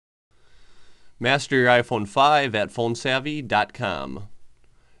Master your iPhone 5 at phonesavvy.com.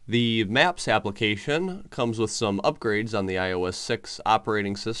 The Maps application comes with some upgrades on the iOS 6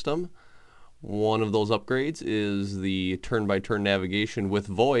 operating system. One of those upgrades is the turn-by-turn navigation with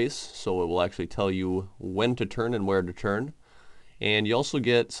voice, so it will actually tell you when to turn and where to turn. And you also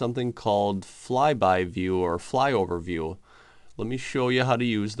get something called flyby view or flyover view. Let me show you how to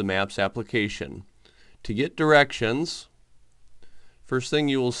use the Maps application. To get directions, first thing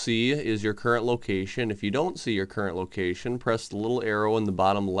you will see is your current location. If you don't see your current location, press the little arrow in the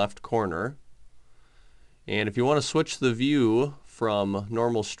bottom left corner. And if you want to switch the view from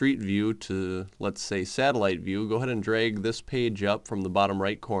normal street view to, let's say, satellite view, go ahead and drag this page up from the bottom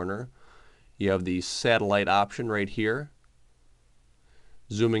right corner. You have the satellite option right here.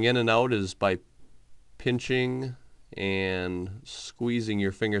 Zooming in and out is by pinching and squeezing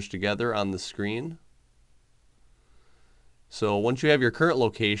your fingers together on the screen. So once you have your current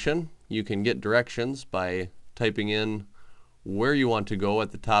location, you can get directions by typing in where you want to go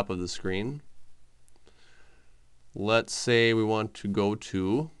at the top of the screen. Let's say we want to go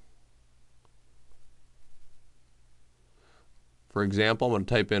to, for example, I'm going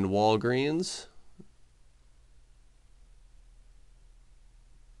to type in Walgreens.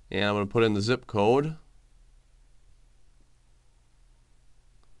 And I'm going to put in the zip code.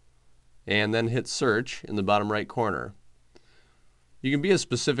 And then hit search in the bottom right corner. You can be as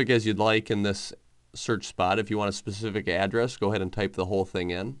specific as you'd like in this search spot. If you want a specific address, go ahead and type the whole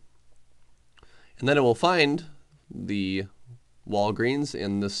thing in. And then it will find the Walgreens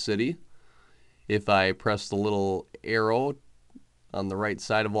in this city. If I press the little arrow on the right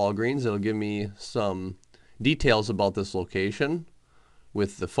side of Walgreens, it'll give me some details about this location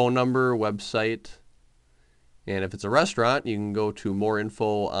with the phone number, website, and if it's a restaurant, you can go to more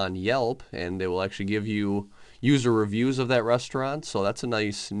info on Yelp, and they will actually give you user reviews of that restaurant. So that's a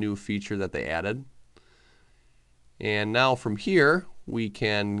nice new feature that they added. And now from here, we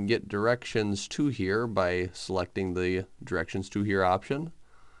can get directions to here by selecting the directions to here option,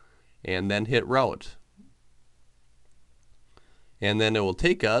 and then hit route. And then it will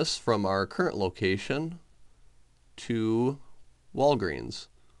take us from our current location to Walgreens.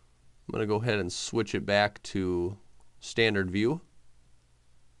 I'm going to go ahead and switch it back to standard view.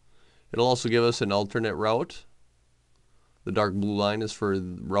 It'll also give us an alternate route. The dark blue line is for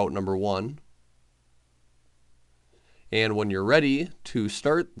route number 1. And when you're ready to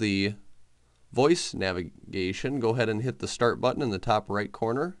start the voice navigation, go ahead and hit the start button in the top right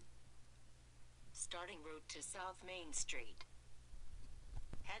corner. Starting route to South Main Street.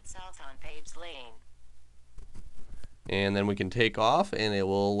 Head south on Pabes Lane. And then we can take off, and it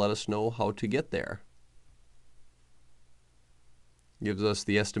will let us know how to get there. Gives us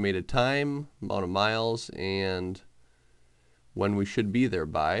the estimated time, amount of miles, and when we should be there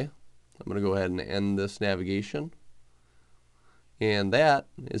by. I'm going to go ahead and end this navigation. And that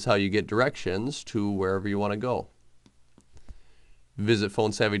is how you get directions to wherever you want to go. Visit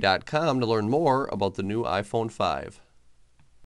phonesavvy.com to learn more about the new iPhone 5.